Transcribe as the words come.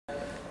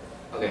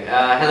Okay.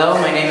 Hello,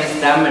 my name is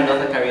Dan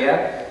Mendoza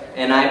Carria,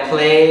 and I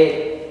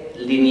play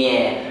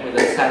Linéaire with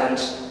a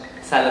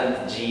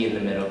silent G in the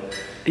middle.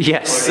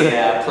 Yes. For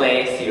the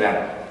play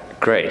Cyrano.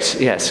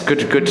 Great. Yes.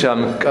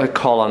 Good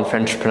call on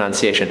French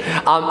pronunciation.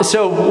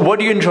 So, what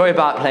do you enjoy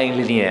about playing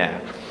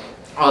Linéaire?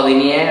 Oh,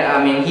 Linéaire.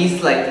 I mean,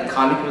 he's like the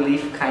comic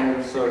relief kind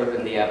of sort of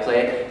in the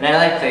play, and I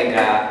like playing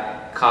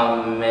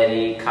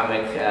comedy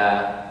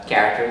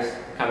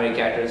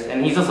characters,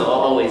 and he's also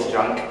always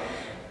drunk.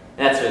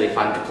 That's really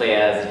fun to play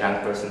as a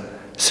drunk person.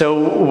 So,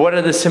 what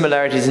are the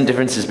similarities and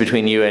differences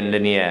between you and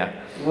Linéaire?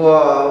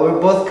 Well, we're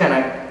both kind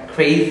of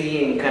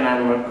crazy and kind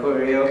of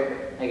mercurial,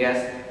 I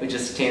guess. We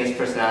just change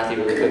personality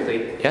really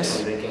quickly. Yes.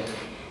 When drinking.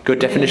 Good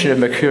definition of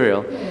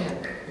mercurial. Yeah,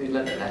 we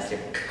left it last year.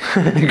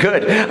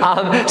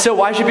 Good. So,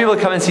 why should people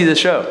come and see the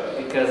show?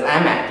 Because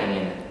I'm acting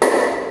in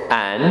it.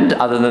 And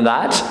other than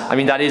that, I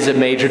mean, that is a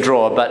major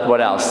draw. But what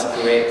else?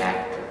 Great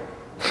actor.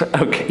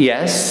 Okay.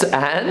 Yes.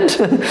 And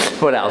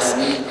what else?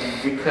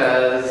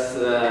 Because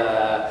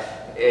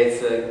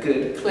it's a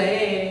good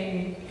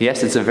play.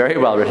 Yes, it's a very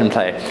well-written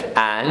play.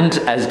 And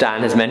as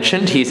Dan has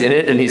mentioned, he's in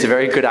it and he's a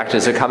very good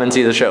actor, so come and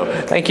see the show.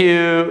 Thank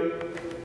you.